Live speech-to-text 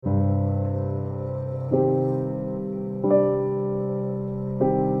Hey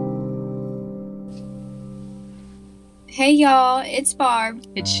y'all, it's Barb.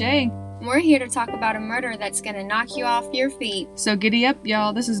 It's Shay. We're here to talk about a murder that's gonna knock you off your feet. So giddy up,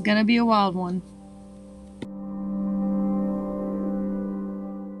 y'all. This is gonna be a wild one.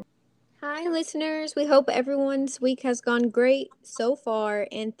 Hi, listeners. We hope everyone's week has gone great so far,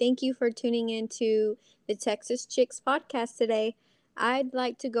 and thank you for tuning into the Texas Chicks podcast today. I'd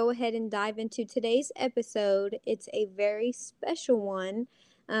like to go ahead and dive into today's episode. It's a very special one.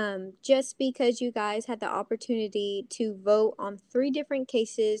 Just because you guys had the opportunity to vote on 3 different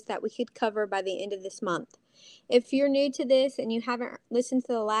cases that we could cover by the end of this month. If you're new to this and you haven't listened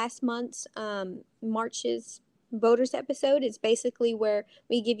to the last month's March's voters episode, it's basically where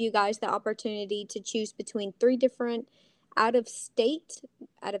we give you guys the opportunity to choose between 3 different out of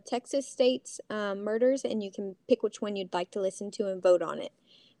Texas states murders, and you can pick which one you'd like to listen to and vote on it.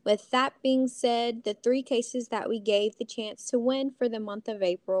 With that being said, the 3 cases that we gave the chance to win for the month of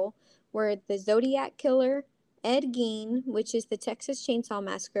April were the Zodiac Killer, Ed Gein, which is the Texas Chainsaw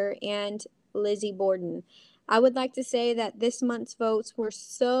Massacre, and Lizzie Borden. I would like to say that this month's votes were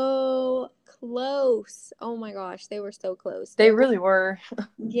so close. Oh my gosh, they were so close. They really were.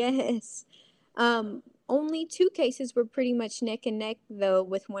 Yes. Only 2 cases were pretty much neck and neck, though,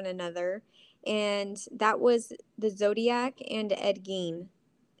 with one another, and that was the Zodiac and Ed Gein.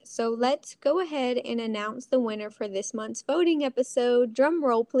 So let's go ahead and announce the winner for this month's voting episode. Drum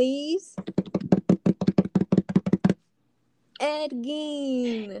roll, please. Ed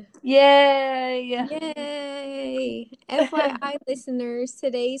Gein. Yay! Yay! FYI, listeners,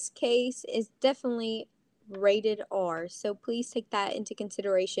 today's case is definitely rated R, so please take that into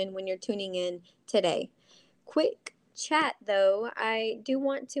consideration when you're tuning in today. Quick chat, though, I do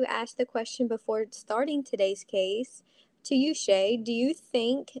want to ask the question before starting today's case to you, Shay. Do you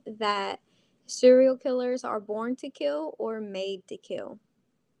think that serial killers are born to kill or made to kill?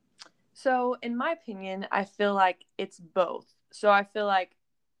 So, in my opinion, I feel like it's both. So, I feel like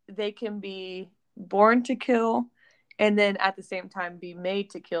they can be born to kill and then at the same time be made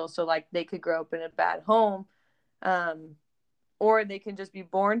to kill. So, like, they could grow up in a bad home, or they can just be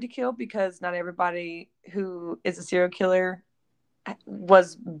born to kill because not everybody who is a serial killer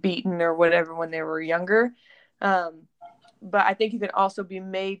was beaten or whatever when they were younger. But I think you can also be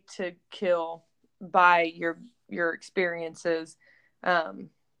made to kill by your experiences.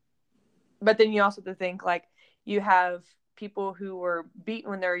 But then you also have to think like you have people who were beaten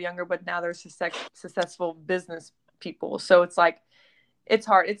when they were younger, but now they're successful business people. So it's like it's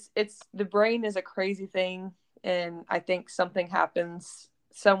hard. It's the brain is a crazy thing, and I think something happens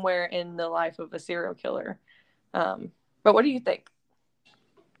somewhere in the life of a serial killer. But what do you think?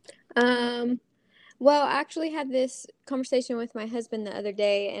 Well, I actually had this conversation with my husband the other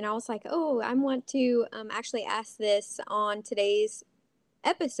day, and I was like, oh, I want to actually ask this on today's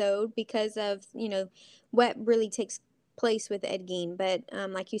episode because of, what really takes place with Ed Gein. But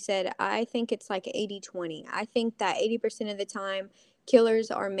like you said, I think it's like 80-20. I think that 80% of the time, killers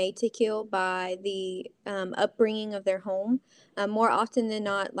are made to kill by the upbringing of their home. More often than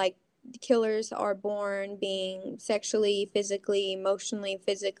not, like, killers are born being sexually, physically, emotionally,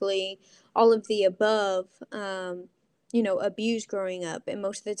 physically, all of the above, abused growing up. And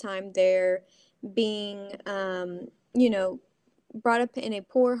most of the time, they're being, you know, brought up in a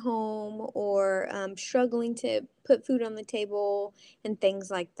poor home or struggling to put food on the table and things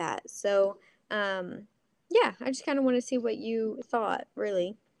like that. So, yeah, I just kind of want to see what you thought,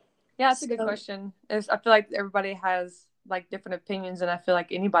 really. Yeah, that's a good So, question. I feel like everybody has like different opinions, and I feel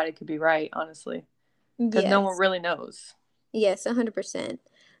like anybody could be right, honestly, because no one yes, really knows. yes, 100%.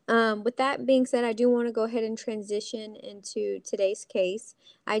 With that being said, I do want to go ahead and transition into today's case.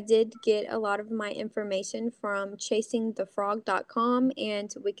 I did get a lot of my information from chasingthefrog.com and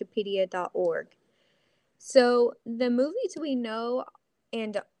wikipedia.org. So the movies we know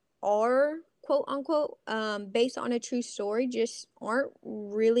and are quote unquote based on a true story just aren't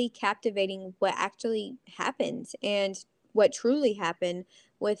really captivating what actually happens and what truly happened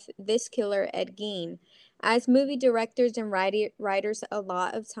with this killer Ed Gein. As movie directors and writers, a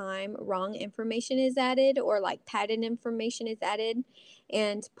lot of time wrong information is added or like padded information is added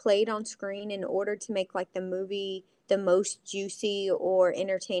and played on screen in order to make like the movie the most juicy or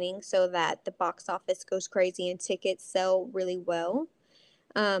entertaining so that the box office goes crazy and tickets sell really well.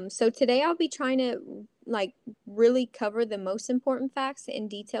 So today I'll be trying to like really cover the most important facts and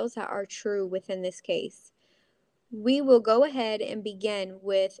details that are true within this case. We will go ahead and begin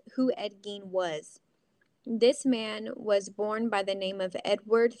with who Ed Gein was. This man was born by the name of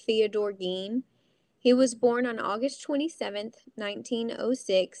Edward Theodore Gein. He was born on August 27th,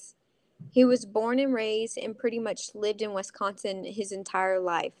 1906. He was born and raised and pretty much lived in Wisconsin his entire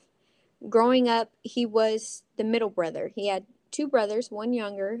life. Growing up, he was the middle brother. He had two brothers, one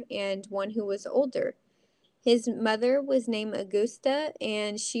younger and one who was older. His mother was named Augusta,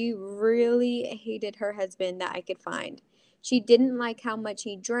 and she really hated her husband that I could find. She didn't like how much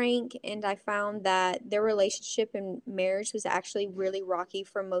he drank, and I found that their relationship and marriage was actually really rocky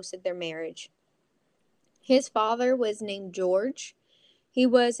for most of their marriage. His father was named George. He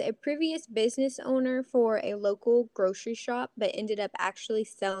was a previous business owner for a local grocery shop, but ended up actually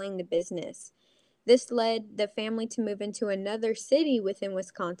selling the business. This led the family to move into another city within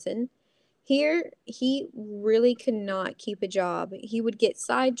Wisconsin. Here, he really could not keep a job. He would get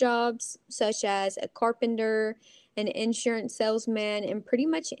side jobs such as a carpenter, an insurance salesman, and pretty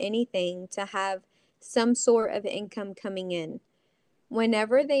much anything to have some sort of income coming in.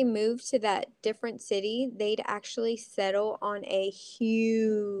 Whenever they moved to that different city, they'd actually settle on a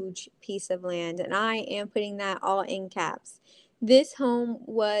huge piece of land. And I am putting that all in caps. This home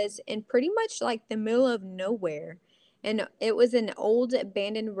was in pretty much like the middle of nowhere. And it was an old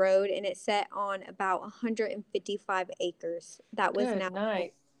abandoned road and it sat on about 155 acres. That was Good now,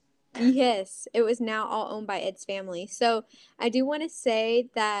 night. yes, it was now all owned by Ed's family. So I do want to say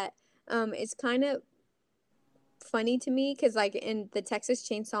that it's kind of funny to me because like in the Texas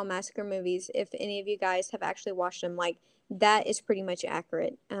Chainsaw Massacre movies, if any of you guys have actually watched them, like that is pretty much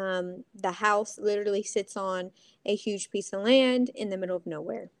accurate. The house literally sits on a huge piece of land in the middle of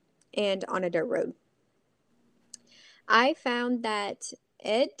nowhere and on a dirt road. I found that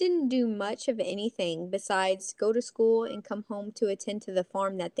Ed didn't do much of anything besides go to school and come home to attend to the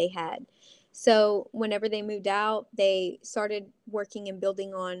farm that they had. So, whenever they moved out, they started working and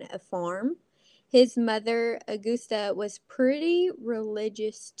building on a farm. His mother, Augusta, was pretty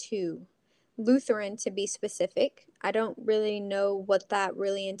religious too. Lutheran, to be specific. I don't really know what that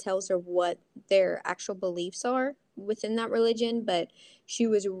really entails or what their actual beliefs are within that religion, but she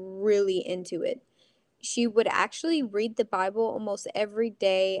was really into it. She would actually read the Bible almost every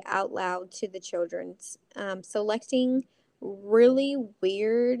day out loud to the children, selecting really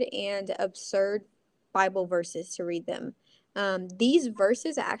weird and absurd Bible verses to read them. These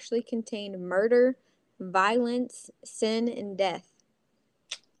verses actually contained murder, violence, sin, and death.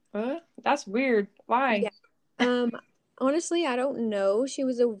 That's weird. Why? Yeah. Um, Honestly, I don't know. She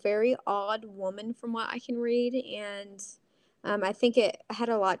was a very odd woman from what I can read, and I think it had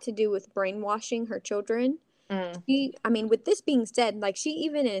a lot to do with brainwashing her children. Mm. I mean, with this being said, like she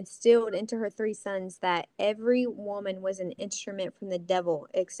even instilled into her three sons that every woman was an instrument from the devil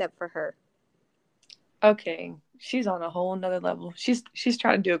except for her. Okay, she's on a whole nother level. She's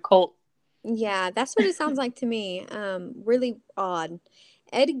trying to do a cult. Yeah, that's what it sounds like to me. Really odd.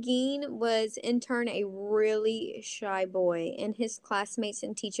 Ed Gein was in turn a really shy boy, and his classmates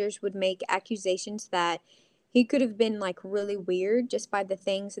and teachers would make accusations that he could have been like really weird just by the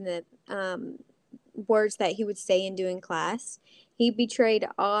things and the words that he would say and do in class. He betrayed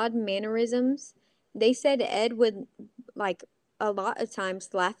odd mannerisms. They said Ed would like a lot of times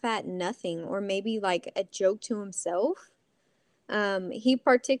laugh at nothing or maybe like a joke to himself. He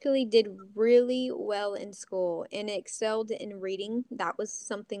particularly did really well in school and excelled in reading. That was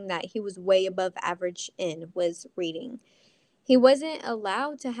something that he was way above average in was reading. He wasn't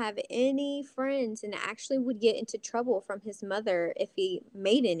allowed to have any friends and actually would get into trouble from his mother if he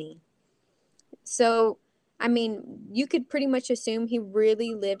made any. So, I mean, you could pretty much assume he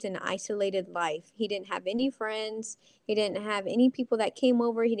really lived an isolated life. He didn't have any friends. He didn't have any people that came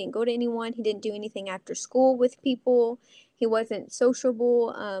over. He didn't go to anyone. He didn't do anything after school with people. He wasn't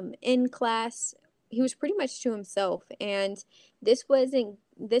sociable in class. He was pretty much to himself. And this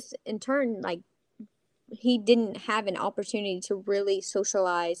in turn, like, he didn't have an opportunity to really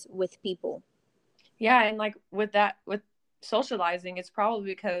socialize with people. Yeah, and like with that, with socializing, it's probably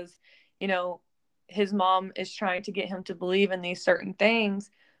because, you know, his mom is trying to get him to believe in these certain things,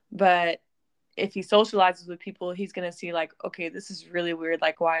 but if he socializes with people, he's going to see like, okay, this is really weird.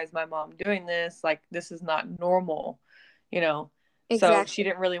 Like, why is my mom doing this? Like, this is not normal, you know? So she Exactly.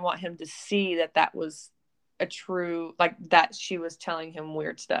 didn't really want him to see that that was a true, like, that she was telling him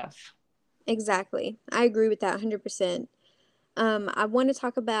weird stuff. Exactly. I agree with that 100%. I want to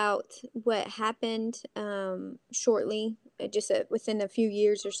talk about what happened shortly, within a few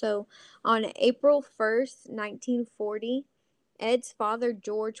years or so. On April 1st, 1940, Ed's father,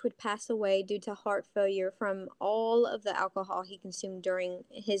 George, would pass away due to heart failure from all of the alcohol he consumed during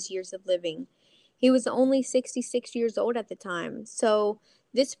his years of living. He was only 66 years old at the time. So,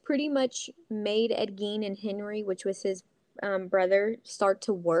 this pretty much made Ed Gein and Henry, which was his brother, start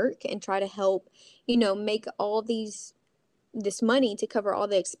to work and try to help, make all these this money to cover all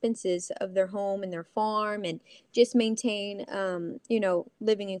the expenses of their home and their farm and just maintain,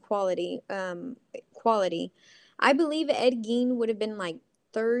 living quality. I believe Ed Gein would have been like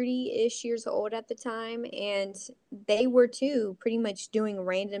 30-ish years old at the time, and they were too pretty much doing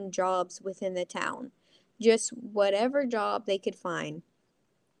random jobs within the town, just whatever job they could find.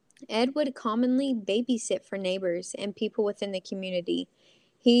 Ed would commonly babysit for neighbors and people within the community.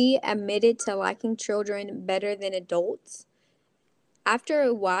 He admitted to liking children better than adults. After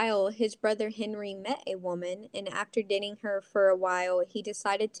a while, his brother Henry met a woman, and after dating her for a while, he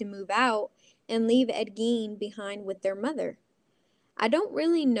decided to move out and leave Ed Gein behind with their mother. I don't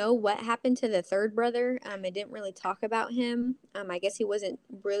really know what happened to the third brother. It didn't really talk about him. I guess he wasn't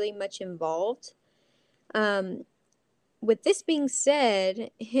really much involved. Um, with this being said,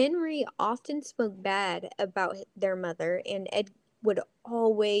 Henry often spoke bad about their mother, and Ed would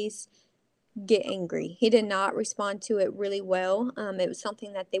always get angry. He did not respond to it really well. It was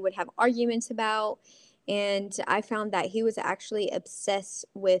something that they would have arguments about, and I found that he was actually obsessed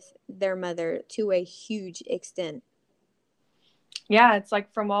with their mother to a huge extent. Yeah, it's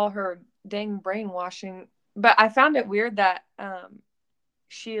like from all her dang brainwashing. But I found it weird that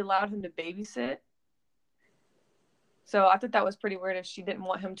she allowed him to babysit. So I thought that was pretty weird. If she didn't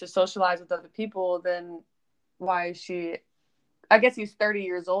want him to socialize with other people, then why is she? I guess he's 30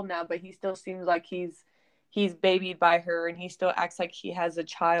 years old now, but he still seems like he's babied by her, and he still acts like he has a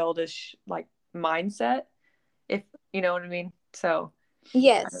childish like mindset. If you know what I mean. So I don't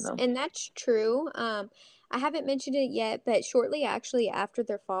Yes, know. and that's true. I haven't mentioned it yet, but shortly actually after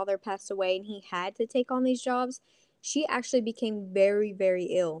their father passed away and he had to take on these jobs, she actually became very, very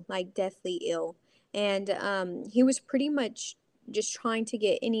ill, like deathly ill. And he was pretty much just trying to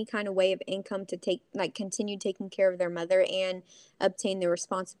get any kind of way of income to continue taking care of their mother and obtain the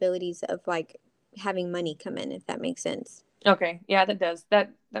responsibilities of like having money come in, if that makes sense. Okay, yeah, that does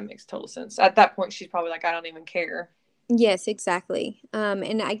that makes total sense. At that point, she's probably like, I don't even care. Yes, exactly.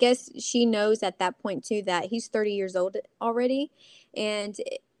 And I guess she knows at that point too that he's 30 years old already, and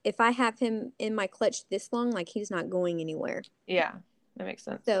if I have him in my clutch this long, like he's not going anywhere. Yeah, that makes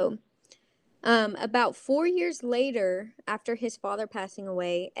sense. So, about 4 years later, after his father passing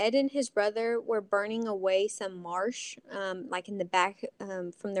away, Ed and his brother were burning away some marsh, like in the back,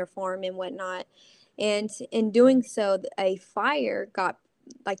 from their farm and whatnot. And in doing so, the fire got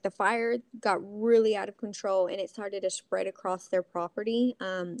really out of control and it started to spread across their property,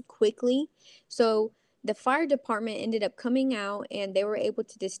 quickly. So the fire department ended up coming out and they were able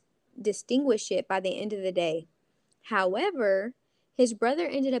to distinguish it by the end of the day. However, his brother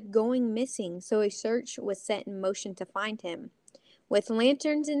ended up going missing, so a search was set in motion to find him. With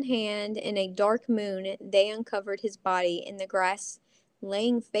lanterns in hand and a dark moon, they uncovered his body in the grass,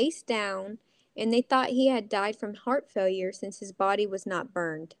 laying face down, and they thought he had died from heart failure since his body was not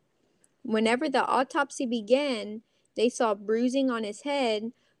burned. Whenever the autopsy began, they saw bruising on his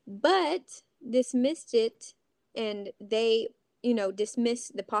head, but dismissed it, and they,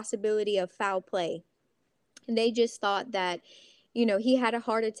 dismissed the possibility of foul play. And they just thought that, he had a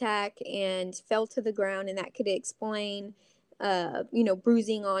heart attack and fell to the ground, and that could explain,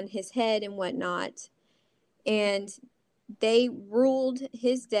 bruising on his head and whatnot. And they ruled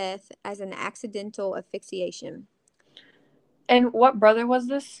his death as an accidental asphyxiation. And what brother was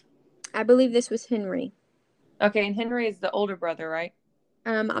this? I believe this was Henry. Okay, and Henry is the older brother, right?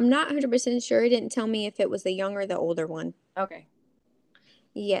 I'm not 100% sure. It didn't tell me if it was the younger or the older one. Okay.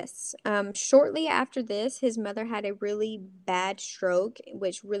 Yes. Shortly after this, his mother had a really bad stroke,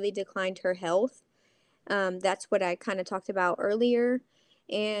 which really declined her health. That's what I kind of talked about earlier.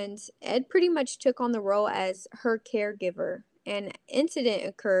 And Ed pretty much took on the role as her caregiver. An incident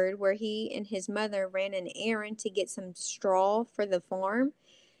occurred where he and his mother ran an errand to get some straw for the farm,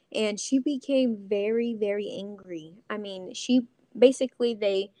 and she became very, very angry. I mean, she basically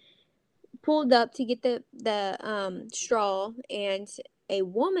they pulled up to get the straw, and a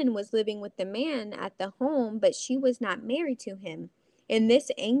woman was living with the man at the home, but she was not married to him. And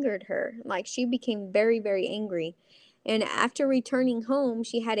this angered her. Like she became very, very angry. And after returning home,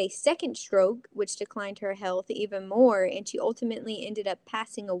 she had a second stroke, which declined her health even more, and she ultimately ended up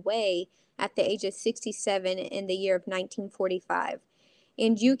passing away at the age of 67 in the year of 1945.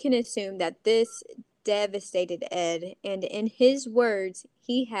 And you can assume that this devastated Ed, and in his words,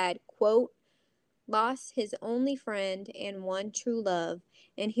 he had, quote, lost his only friend and one true love,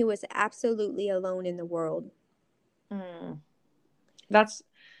 and he was absolutely alone in the world. Hmm. That's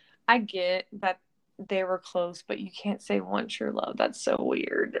I get that they were close, but you can't say one true love. That's so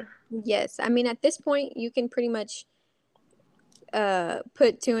weird. Yes, I mean, at this point, you can pretty much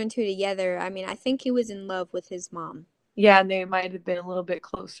put two and two together. I mean, I think he was in love with his mom. Yeah, and they might have been a little bit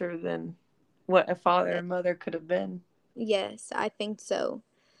closer than what a father Yeah. and mother could have been. Yes, I think so.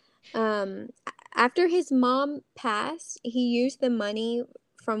 After his mom passed, he used the money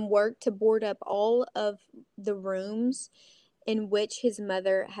from work to board up all of the rooms in which his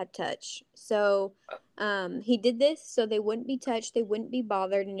mother had touched. So, he did this so they wouldn't be touched, they wouldn't be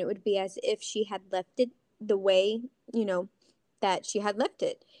bothered, and it would be as if she had left it the way, you know, that she had left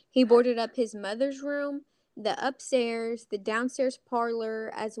it. He boarded up his mother's room, the upstairs, the downstairs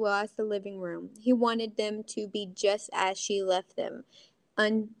parlor, as well as the living room. He wanted them to be just as she left them,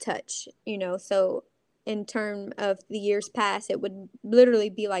 untouched, so in term of the years past, it would literally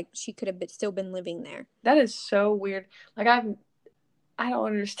be like she could have still been living there. That is so weird. Like I don't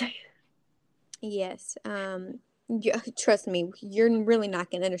understand. Yes. Trust me, you're really not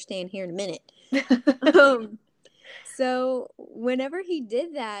going to understand here in a minute. um so whenever he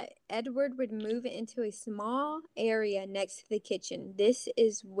did that, Edward would move into a small area next to the kitchen. This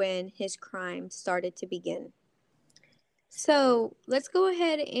is when his crime started to begin. So let's go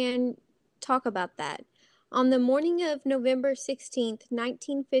ahead and talk about that. On the morning of November 16th,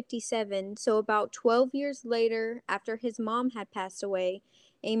 1957, so about 12 years later after his mom had passed away,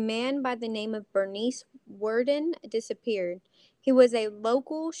 a man by the name of Bernice Worden disappeared. He was a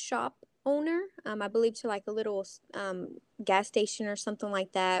local shop owner, I believe to like a little gas station or something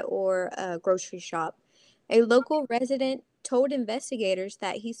like that, or a grocery shop. A local resident told investigators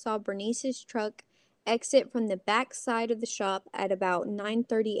that he saw Bernice's truck exit from the back side of the shop at about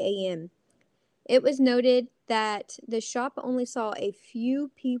 9:30 a.m. It was noted that the shop only saw a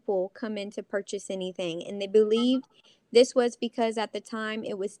few people come in to purchase anything, and they believed this was because at the time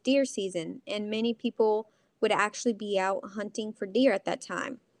it was deer season and many people would actually be out hunting for deer at that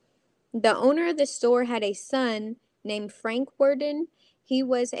time. The owner of the store had a son named Frank Worden. He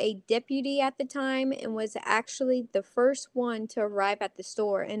was a deputy at the time and was actually the first one to arrive at the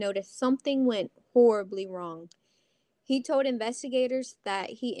store and noticed something went horribly wrong. He told investigators that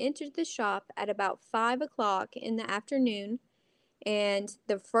he entered the shop at about 5 o'clock in the afternoon, and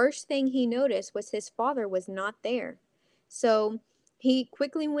the first thing he noticed was his father was not there. So he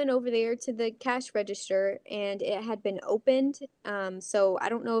quickly went over there to the cash register and it had been opened. So I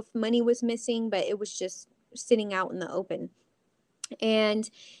don't know if money was missing, but it was just sitting out in the open. And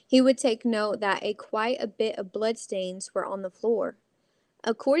he would take note that quite a bit of bloodstains were on the floor.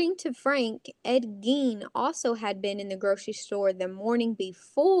 According to Frank, Ed Gein also had been in the grocery store the morning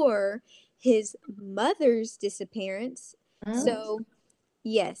before his mother's disappearance. So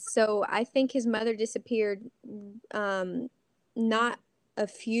yes, so I think his mother disappeared not a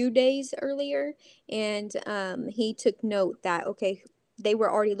few days earlier, and he took note that okay, they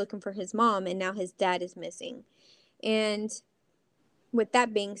were already looking for his mom, and now his dad is missing. And with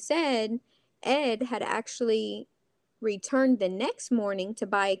that being said, Ed had actually returned the next morning to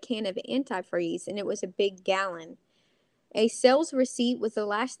buy a can of antifreeze, and it was a big gallon. A sales receipt was the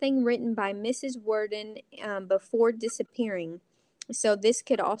last thing written by Mrs. Worden before disappearing. So this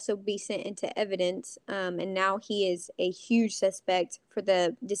could also be sent into evidence, and now he is a huge suspect for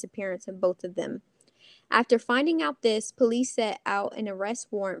the disappearance of both of them. After finding out this, police set out an arrest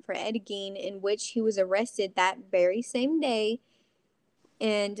warrant for Ed Gein, in which he was arrested that very same day.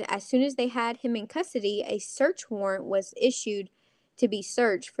 And as soon as they had him in custody, a search warrant was issued to be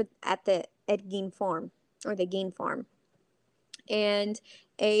searched for at the Ed Gein farm or the Gein farm. And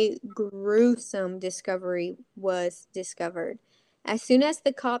a gruesome discovery was discovered. As soon as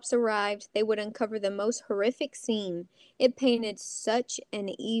the cops arrived, they would uncover the most horrific scene. It painted such an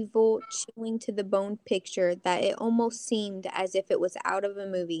evil, chilling to the bone picture that it almost seemed as if it was out of a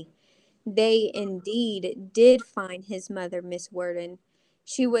movie. They indeed did find his mother, Miss Worden.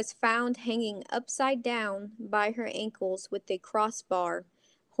 She was found hanging upside down by her ankles with a crossbar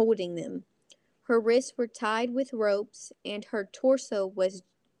holding them. Her wrists were tied with ropes, and her torso was,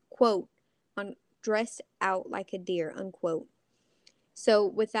 quote, dressed out like a deer, unquote. So,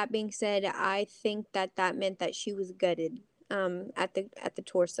 with that being said, I think that that meant that she was gutted at the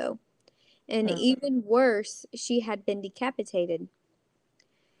torso, and Mm. even worse, she had been decapitated.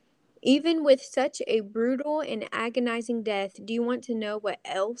 Even with such a brutal and agonizing death, do you want to know what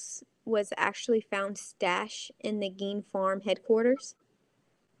else was actually found stashed in the Gein Farm headquarters?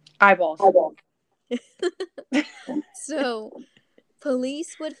 Eyeballs. So,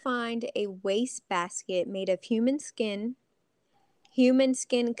 police would find a waste basket made of human skin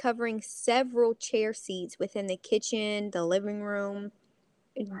covering several chair seats within the kitchen, the living room,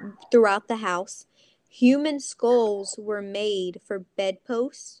 throughout the house. Human skulls were made for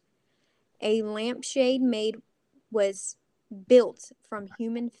bedposts. A lampshade made was built from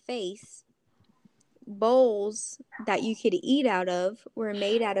human face. Bowls that you could eat out of were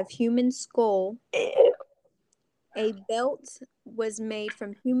made out of human skull. Ew. A belt was made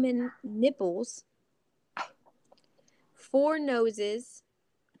from human nipples. 4 noses.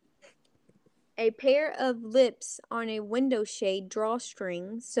 A pair of lips on a window shade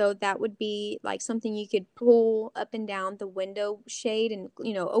drawstring. So that would be like something you could pull up and down the window shade and,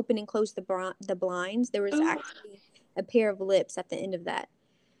 open and close the blinds. There was Ooh. actually a pair of lips at the end of that.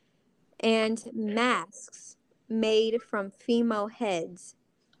 And masks made from female heads.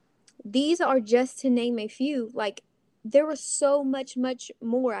 These are just to name a few. Like, there was so much, much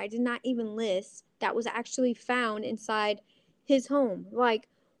more I did not even list that was actually found inside his home. Like,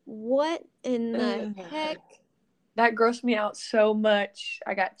 what in the Ugh. heck? That grossed me out so much.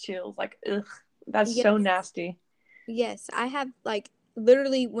 I got chills. Like, ugh, that's so Yes, nasty. yes. I have, like,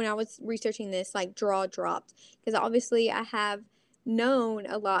 literally, when I was researching this, like, jaw dropped. Because obviously, I have known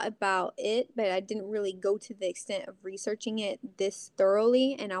a lot about it, but I didn't really go to the extent of researching it this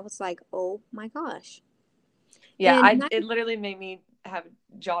thoroughly. And I was like, oh my gosh. Yeah, And I not it literally made me have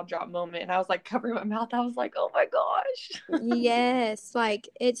a jaw drop moment, and I was like covering my mouth. I was like, oh my gosh. Yes, like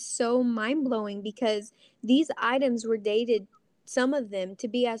it's so mind blowing because these items were dated, some of them, to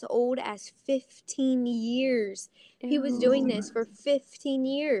be as old as 15 years. He was doing Ew. this for 15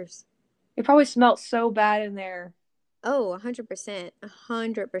 years. It probably smelled so bad in there. Oh, 100%.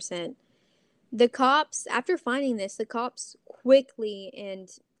 100%. The cops, after finding this, the cops quickly and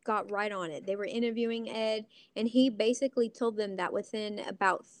got right on it. They were interviewing Ed, and he basically told them that within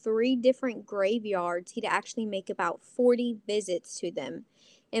about 3 different graveyards, he'd actually make about 40 visits to them,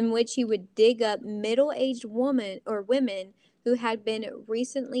 in which he would dig up middle-aged women who had been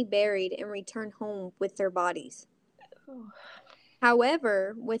recently buried and return home with their bodies.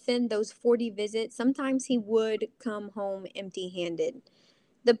 However, within those 40 visits, sometimes he would come home empty-handed.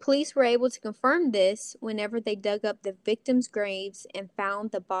 The police were able to confirm this whenever they dug up the victims' graves and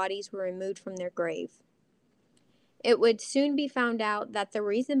found the bodies were removed from their grave. It would soon be found out that the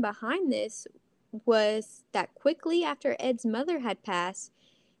reason behind this was that quickly after Ed's mother had passed,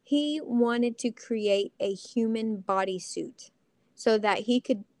 he wanted to create a human bodysuit so that he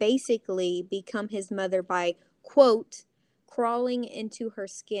could basically become his mother by, quote, crawling into her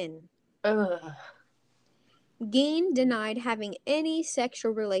skin. Ugh. Gein denied having any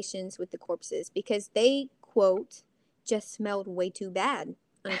sexual relations with the corpses because they, quote, just smelled way too bad,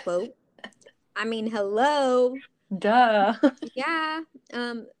 unquote. I mean, hello. Duh. Yeah.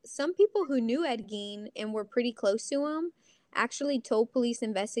 Some people who knew Ed Gein and were pretty close to him actually told police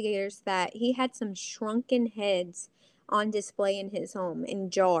investigators that he had some shrunken heads on display in his home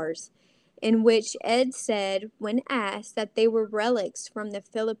in jars, in which Ed said, when asked, that they were relics from the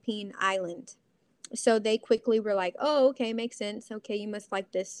Philippine island. So they quickly were like, oh, okay, makes sense. Okay, you must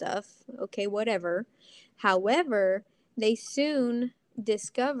like this stuff. Okay, whatever. However, they soon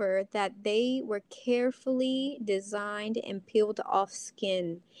discovered that they were carefully designed and peeled off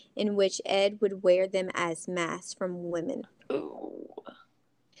skin in which Ed would wear them as masks from women. Ooh.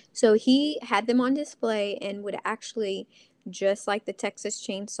 So he had them on display and would actually, just like the Texas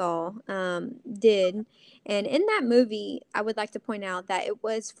Chainsaw did. And in that movie, I would like to point out that it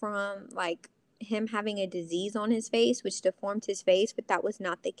was from like him having a disease on his face, which deformed his face, but that was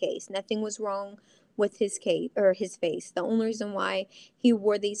not the case. Nothing was wrong with his case or his face. The only reason why he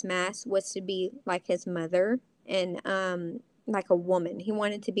wore these masks was to be like his mother and like a woman. He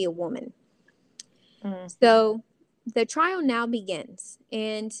wanted to be a woman. Mm. So the trial now begins,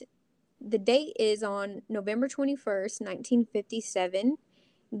 and the date is on November 21st, 1957.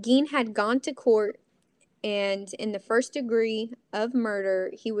 Gein had gone to court, and in the first degree of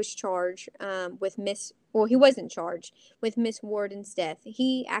murder, he was charged with he wasn't charged with Miss Warden's death.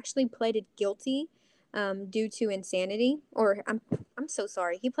 He actually pleaded guilty due to insanity, or I'm so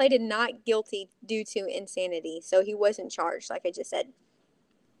sorry. He pleaded not guilty due to insanity, so he wasn't charged, like I just said.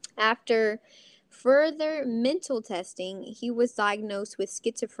 After further mental testing, he was diagnosed with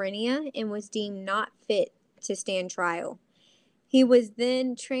schizophrenia and was deemed not fit to stand trial. He was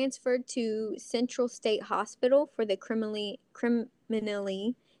then transferred to Central State Hospital for the criminally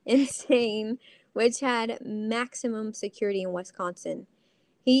insane, which had maximum security in Wisconsin.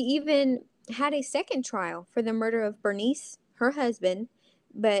 He even had a second trial for the murder of Bernice, her husband,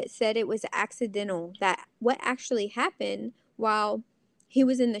 but said it was accidental. That what actually happened while he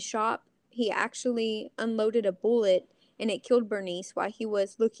was in the shop, he actually unloaded a bullet and it killed Bernice while he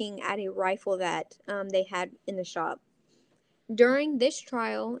was looking at a rifle that they had in the shop. During this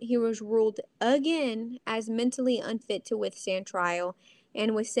trial, he was ruled again as mentally unfit to withstand trial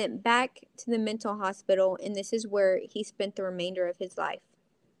and was sent back to the mental hospital, and this is where he spent the remainder of his life.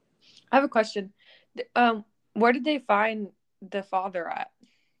 I have a question. Where did they find the father at?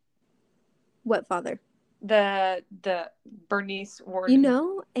 What father? The Bernice You Warden.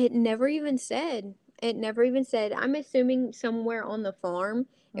 know, it never even said. It never even said. I'm assuming somewhere on the farm.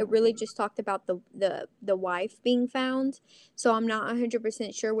 It really just talked about the wife being found. So I'm not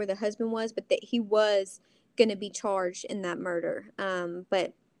 100% sure where the husband was, but that he was going to be charged in that murder.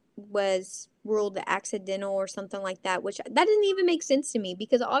 But was ruled accidental or something like that, which that didn't even make sense to me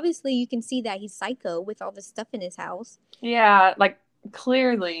because obviously you can see that he's psycho with all this stuff in his house. Yeah, like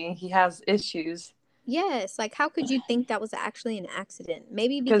clearly he has issues. Yes, like how could you think that was actually an accident?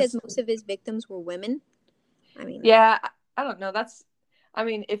 Maybe because Because most of his victims were women. I mean, yeah, I don't know. I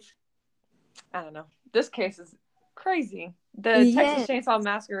mean, if I don't know, this case is crazy. The Texas yes, Chainsaw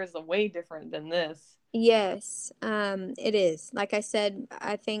Massacre is way different than this. yes, it is. Like I said,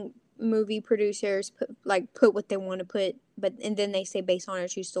 I think movie producers put what they want to put, but and then they say based on a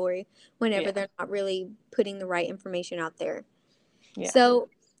true story whenever Yeah, they're not really putting the right information out there. yeah. So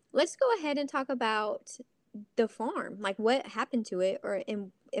let's go ahead and talk about the farm, like what happened to it or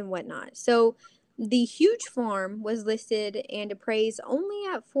and whatnot. So the huge farm was listed and appraised only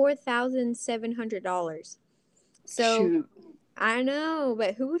at $4,700. So Shoot, I know,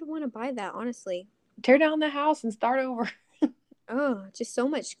 but who would want to buy that, honestly? tear down the house and start over. Oh, just so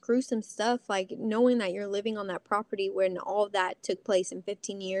much gruesome stuff. Like knowing that you're living on that property when all that took place in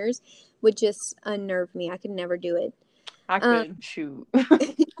 15 years would just unnerve me. I could never do it. I Um, could shoot.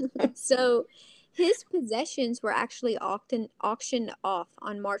 so his possessions were actually auctioned off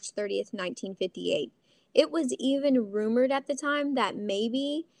on March 30th, 1958. It was even rumored at the time that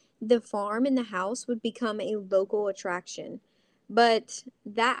maybe the farm and the house would become a local attraction. But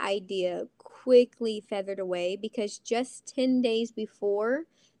that idea quickly feathered away because just 10 days before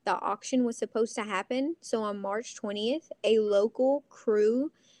the auction was supposed to happen, so on March 20th, a local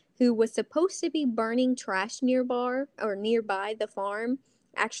crew who was supposed to be burning trash nearby the farm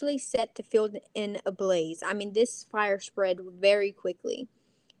actually set the field in a blaze. I mean, this fire spread very quickly.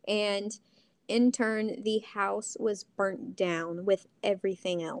 And in turn, the house was burnt down with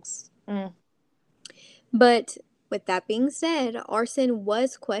everything else. Mm. But with that being said, arson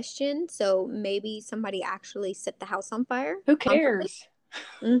was questioned, so maybe somebody actually set the house on fire Who on purpose. cares?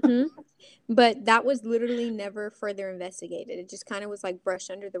 Mm-hmm. But that was literally never further investigated. It just kind of was like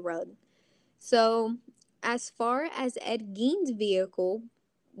brushed under the rug. So, as far as Ed Gein's vehicle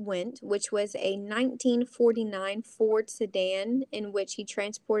went, which was a 1949 Ford sedan in which he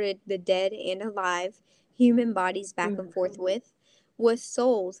transported the dead and alive human bodies back and forth with, was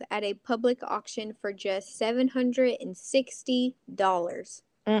sold at a public auction for just $760.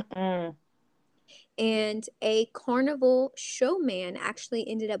 Mm-mm. And a carnival showman actually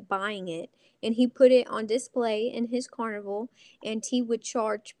ended up buying it, and he put it on display in his carnival, and he would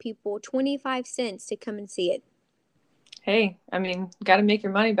charge people 25 cents to come and see it. Hey, I mean, got to make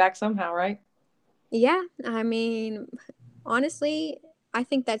your money back somehow, right? Yeah, I mean, honestly, I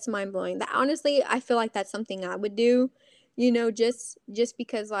think that's mind blowing. That honestly, I feel like that's something I would do, just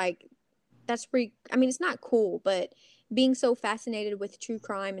because like that's pretty. I mean, it's not cool, but being so fascinated with true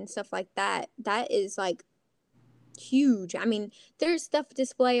crime and stuff like that, that is like huge. I mean, there's stuff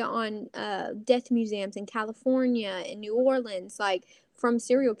display on death museums in California and New Orleans, like from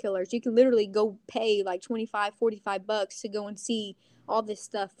serial killers. You can literally go pay like 25, $45 to go and see all this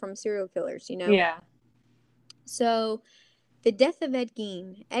stuff from serial killers. Yeah. So, the death of Ed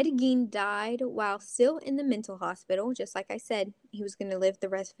Gein. Ed Gein died while still in the mental hospital, just like I said, he was going to live the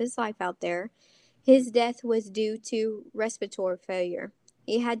rest of his life out there. His death was due to respiratory failure.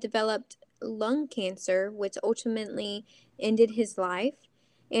 He had developed lung cancer, which ultimately ended his life,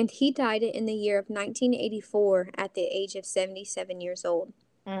 and he died in the year of 1984 at the age of 77 years old.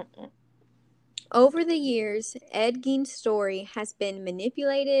 Mm-mm. Over the years, Ed Gein's story has been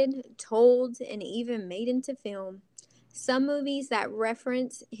manipulated, told, and even made into film. Some movies that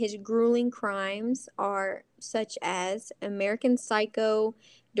reference his grueling crimes are such as American Psycho,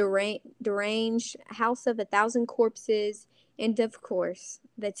 Deranged, House of a Thousand Corpses, and of course,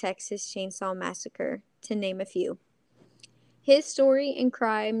 the Texas Chainsaw Massacre, to name a few. His story and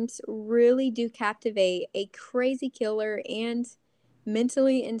crimes really do captivate a crazy killer and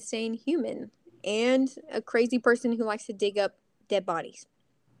mentally insane human and a crazy person who likes to dig up dead bodies.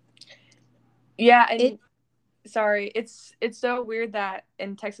 Yeah, It and sorry, it's so weird that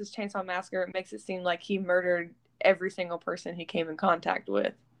in Texas Chainsaw Massacre it makes it seem like he murdered every single person he came in contact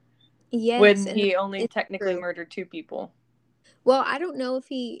with yes, when and he only it's technically true. murdered two people. Well, I don't know if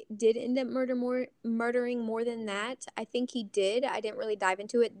he did end up murdering more than that. I think he did. I didn't really dive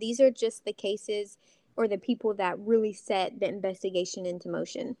into it. These are just the cases or the people that really set the investigation into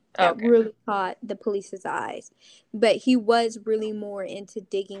motion, Oh, that okay. really caught the police's eyes. But he was really more into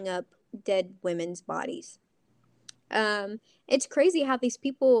digging up dead women's bodies. Um, it's crazy how these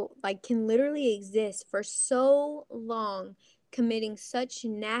people like can literally exist for so long, committing such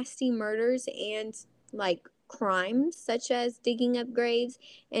nasty murders and like crimes such as digging up graves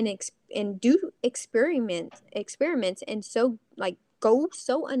and do experiments and so like go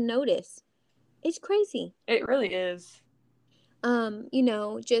so unnoticed. It's crazy. It really is.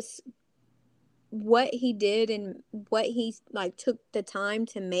 Just what he did and what he like took the time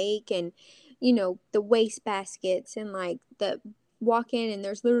to make, and the waste baskets, and like the walk in and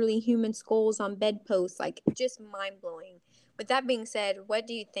there's literally human skulls on bedposts, like just mind-blowing. With that being said, what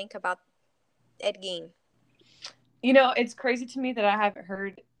do you think about Ed Gein? It's crazy to me that I haven't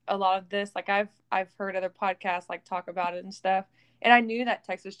heard a lot of this. Like I've heard other podcasts like talk about it and stuff. And I knew that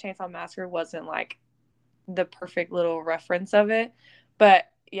Texas Chainsaw Massacre wasn't like the perfect little reference of it. But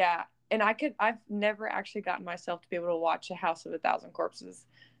yeah, and I've never actually gotten myself to be able to watch A House of a Thousand Corpses.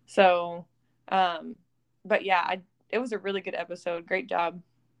 So, um but yeah, it was a really good episode. Great job.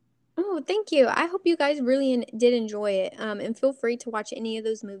 Oh, thank you. I hope you guys really did enjoy it. And feel free to watch any of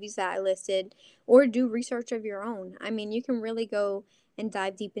those movies that I listed or do research of your own. I mean, you can really go and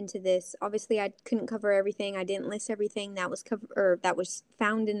dive deep into this. Obviously, I couldn't cover everything. I didn't list everything that was that was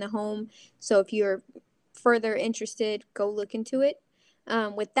found in the home. So if you're further interested, go look into it.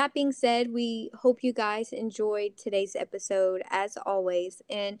 With that being said, we hope you guys enjoyed today's episode as always,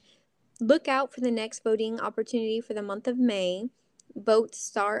 and look out for the next voting opportunity for the month of May. Votes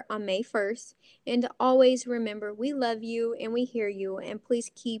start on May 1st. And always remember, we love you and we hear you. And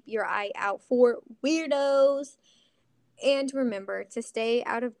please keep your eye out for weirdos. And remember to stay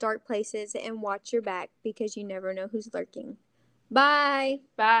out of dark places and watch your back because you never know who's lurking. Bye.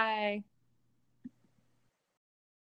 Bye.